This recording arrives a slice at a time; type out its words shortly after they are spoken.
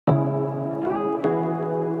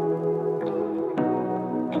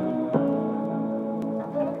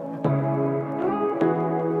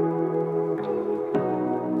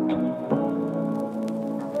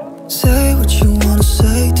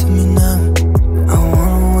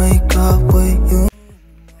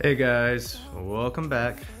Hey guys, welcome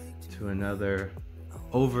back to another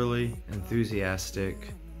overly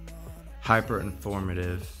enthusiastic, hyper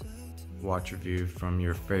informative watch review from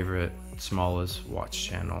your favorite smallest watch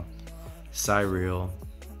channel, Cyreal,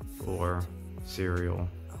 or Serial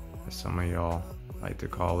as some of y'all like to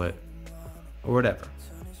call it, or whatever.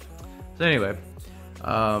 So anyway,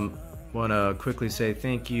 want to quickly say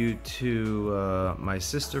thank you to my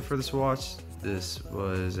sister for this watch. This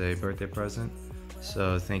was a birthday present,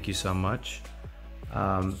 so thank you so much.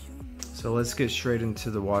 So let's get straight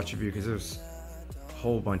into the watch review because there's a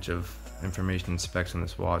whole bunch of information and specs on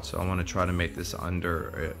this watch, so I want to try to make this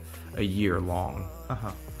under a year long.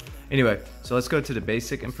 Anyway, so let's go to the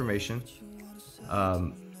basic information.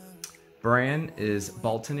 Brand is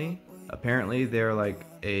Baltany. Apparently they're like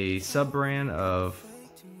a sub-brand of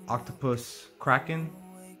Octopus Kraken,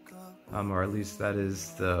 or at least that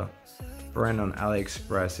is the brand on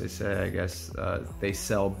AliExpress. They say, I guess, they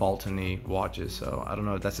sell Baltany watches, so I don't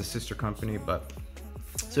know if that's a sister company, but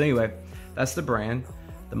so anyway, that's the brand.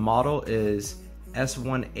 The model is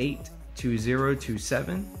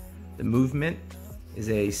S182027. The movement is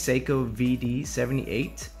a Seiko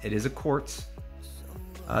VD78. It is a quartz.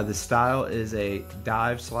 The style is a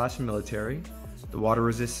dive/military. The water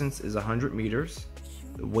resistance is 100 meters.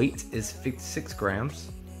 The weight is 56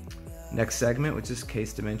 grams. Next segment, which is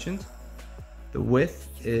case dimensioned. The width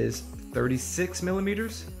is 36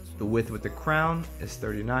 millimeters. The width with the crown is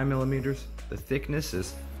 39 millimeters. The thickness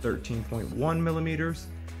is 13.1 millimeters.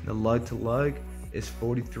 The lug to lug is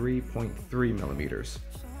 43.3 millimeters.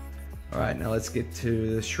 All right, now let's get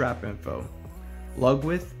to the strap info. Lug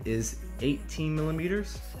width is 18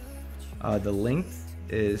 millimeters. The length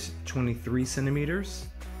is 23 centimeters.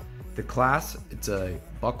 The clasp, it's a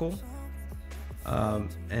buckle.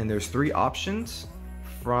 And there's 3 options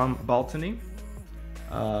from Baltany.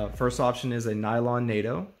 First option is a nylon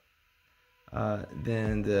NATO.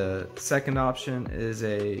 Then the second option is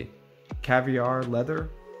a caviar leather.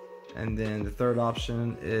 And then the third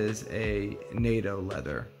option is a NATO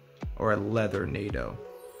leather, or a leather NATO.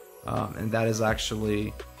 And that is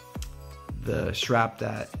actually the strap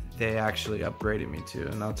that they actually upgraded me to,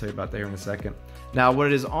 and I'll tell you about that here in a second. Now, what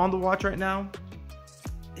it is on the watch right now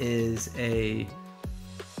is it's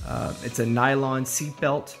a nylon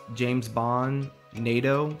seatbelt James Bond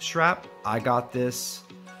NATO strap. I got this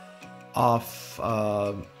off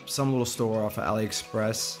some little store off of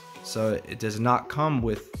AliExpress, so it does not come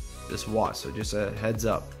with this watch, so just a heads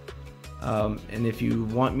up. And if you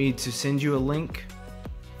want me to send you a link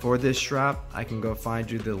for this strap, I can go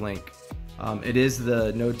find you the link. It is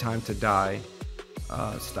the No Time to Die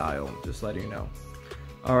style, just letting you know.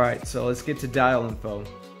 Alright, so let's get to dial info.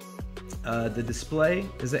 The display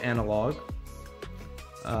is an analog.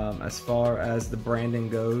 As far as the branding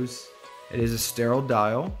goes, it is a sterile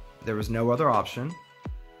dial. There was no other option.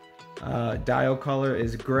 Dial color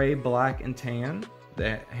is gray, black, and tan.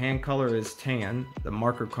 The hand color is tan. The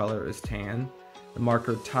marker color is tan. The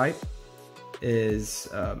marker type is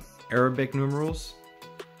Arabic numerals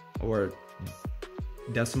or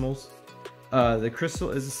decimals. The crystal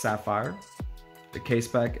is a sapphire. The case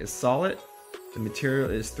back is solid. The material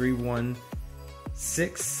is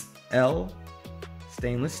 316L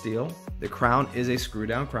stainless steel. The crown is a screw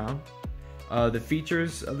down crown. The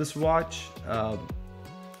features of this watch,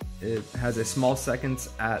 it has a small seconds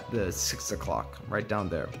at the 6 o'clock, right down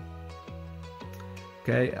there.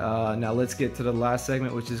 Okay, now let's get to the last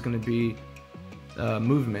segment, which is going to be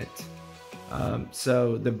movement.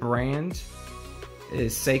 So the brand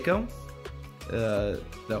is Seiko. The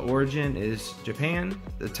origin is Japan.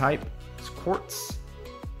 The type is quartz.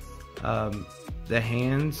 The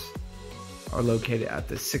hands are located at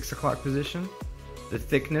the 6 o'clock position. The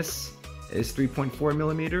thickness is 3.4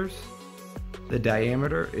 millimeters. The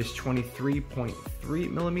diameter is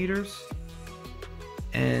 23.3 millimeters.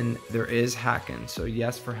 And there is hacking, so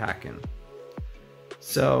yes for hacking.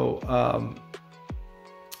 So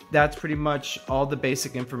that's pretty much all the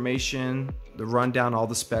basic information, the rundown, all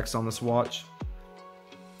the specs on this watch.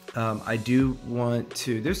 I do want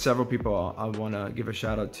to, there's several people I want to give a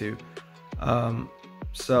shout out to.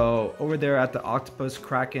 So over there at the Octopus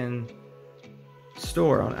Kraken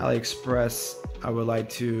store on AliExpress, I would like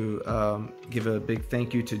to give a big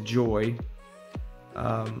thank you to Joy.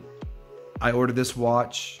 I ordered this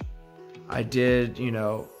watch. I did,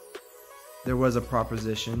 there was a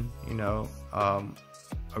proposition, a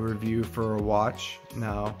review for a watch.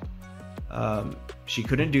 Now, she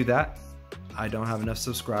couldn't do that. I don't have enough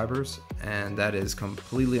subscribers, and that is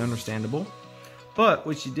completely understandable. But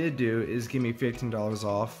what she did do is give me $15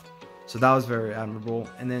 off, so that was very admirable.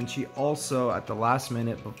 And then she also, at the last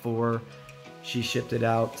minute before she shipped it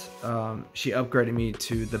out. She upgraded me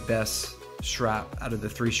to the best strap out of the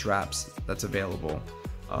 3 straps that's available,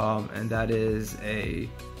 and that is a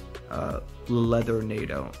leather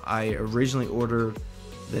NATO. I originally ordered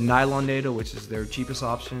the nylon NATO, which is their cheapest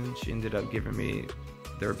option. She ended up giving me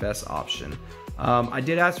their best option. I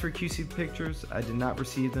did ask for QC pictures. I did not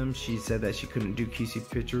receive them. She said that she couldn't do QC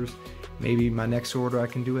pictures. Maybe my next order I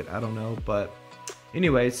can do it, I don't know. But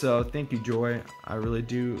anyway, so thank you, Joy. I really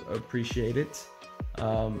do appreciate it.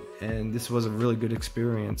 And this was a really good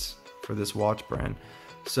experience for this watch brand.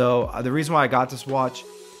 So the reason why I got this watch,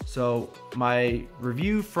 so my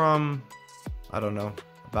review from, I don't know,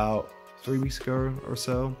 about 3 weeks ago or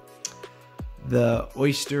so, the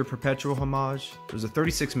Oyster Perpetual Homage, it was a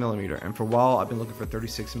 36mm, and for a while I've been looking for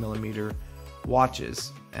 36mm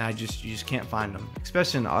watches, and you just can't find them,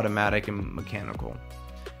 especially in automatic and mechanical.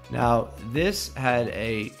 Now this had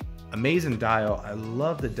a amazing dial. I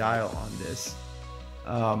love the dial on this.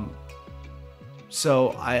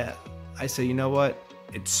 So I say, you know what,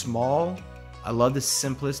 it's small. I love the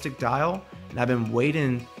simplistic dial, and I've been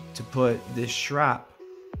waiting to put this strap,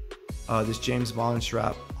 this James Bond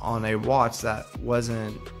strap, on a watch that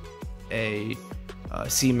wasn't a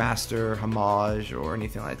Seamaster, Homage, or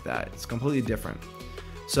anything like that. It's completely different.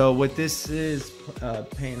 So what this is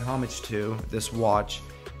paying homage to, this watch,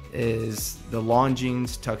 is the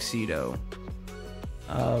Longines Tuxedo.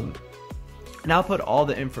 And I'll put all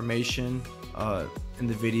the information in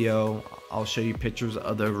the video. I'll show you pictures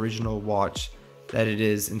of the original watch that it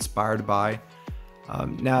is inspired by.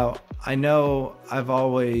 Now, I know I've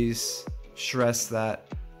always stressed that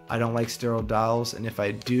I don't like sterile dials, and if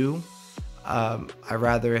I do, I'd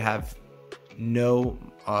rather have no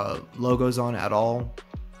logos on it at all,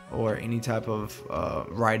 or any type of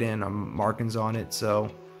write-in or markings on it.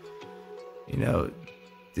 So, you know,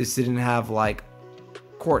 this didn't have like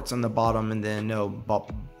quartz on the bottom and then no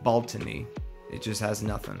Baltany. It just has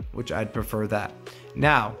nothing, which I'd prefer that.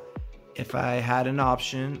 Now, if I had an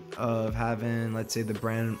option of having, let's say, the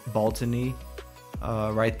brand Baltany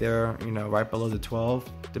right there, you know, right below the 12,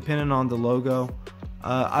 depending on the logo,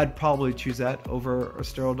 I'd probably choose that over a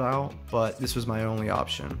sterile dial, but this was my only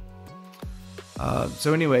option.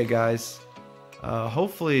 So anyway, guys,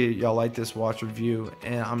 hopefully y'all like this watch review,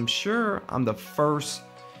 and I'm sure I'm the first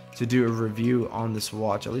to do a review on this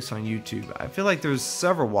watch, at least on YouTube. I feel like there's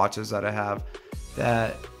several watches that I have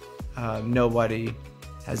that nobody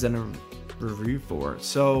has done a review for.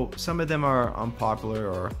 So some of them are unpopular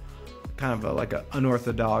or kind of like an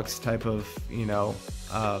unorthodox type of, you know,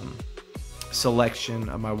 selection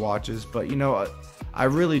of my watches. But you know, I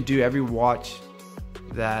really do, every watch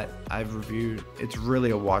that I've reviewed, it's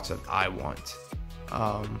really a watch that I want.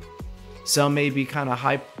 Some may be kind of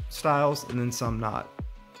hype styles and then some not.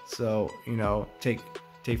 So, you know, take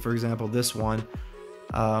for example this one.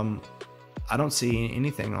 I don't see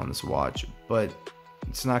anything on this watch, but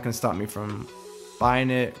it's not going to stop me from buying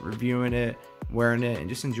it, reviewing it, wearing it, and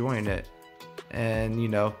just enjoying it. And you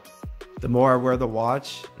know, the more I wear the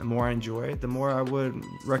watch, the more I enjoy it, the more I would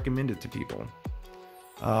recommend it to people.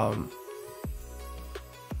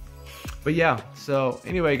 But yeah, so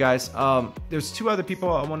anyway, guys, there's 2 other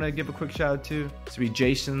people I want to give a quick shout out to. This would be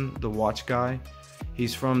Jason, the watch guy.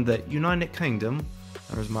 He's from the United Kingdom.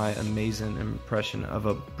 There's my amazing impression of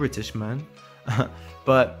a British man.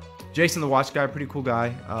 But Jason, the watch guy, pretty cool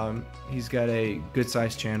guy. He's got a good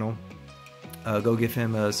sized channel. Go give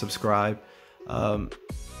him a subscribe.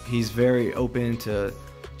 He's very open to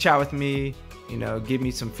chat with me, you know, give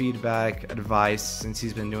me some feedback, advice, since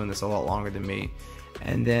he's been doing this a lot longer than me.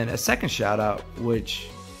 And then a second shout out, which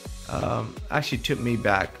actually took me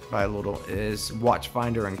back by a little, is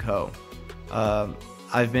Watchfinder & Co.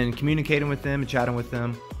 I've been communicating with them and chatting with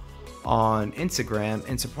them on Instagram,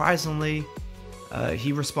 and surprisingly,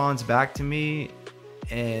 he responds back to me,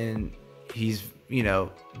 and he's, you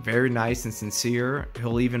know, very nice and sincere.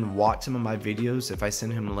 He'll even watch some of my videos if I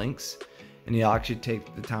send him links, and he'll actually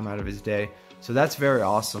take the time out of his day. So that's very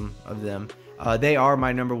awesome of them. They are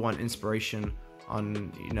my #1 inspiration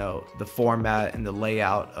on, you know, the format and the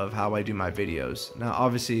layout of how I do my videos. Now,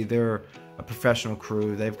 obviously, they're a professional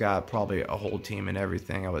crew. They've got probably a whole team and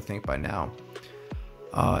everything, I would think, by now.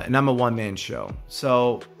 And I'm a one-man show.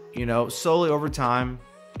 So, you know, slowly over time,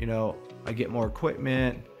 you know, I get more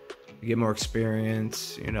equipment, I get more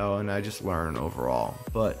experience, you know, and I just learn overall.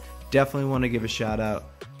 But definitely want to give a shout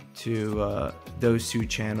out to those 2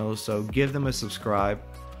 channels. So give them a subscribe.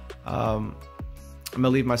 I'm gonna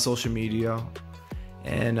leave my social media,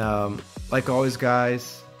 and like always,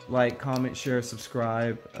 guys, like, comment, share,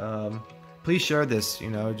 subscribe. Please share this, you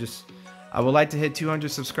know, just I would like to hit 200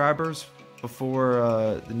 subscribers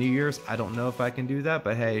before the New Year's. I don't know if I can do that,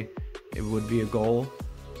 but hey, it would be a goal.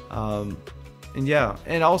 And yeah,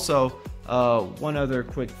 and also one other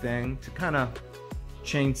quick thing to kind of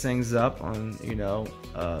change things up on, you know,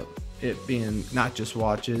 it being not just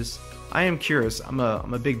watches. I am curious. I'm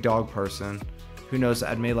a big dog person. Who knows?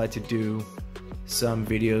 I may like to do some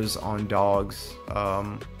videos on dogs,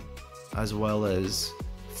 as well as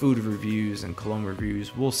food reviews and cologne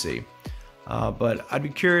reviews. We'll see. But I'd be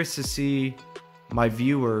curious to see my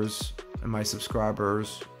viewers and my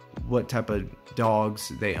subscribers what type of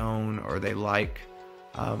dogs they own or they like.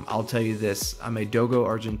 I'll tell you this, I'm a Dogo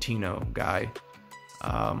Argentino guy.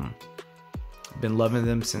 Been loving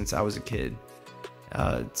them since I was a kid.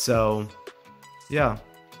 So yeah,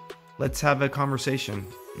 let's have a conversation,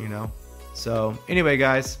 you know. So anyway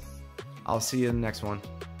guys, I'll see you in the next one.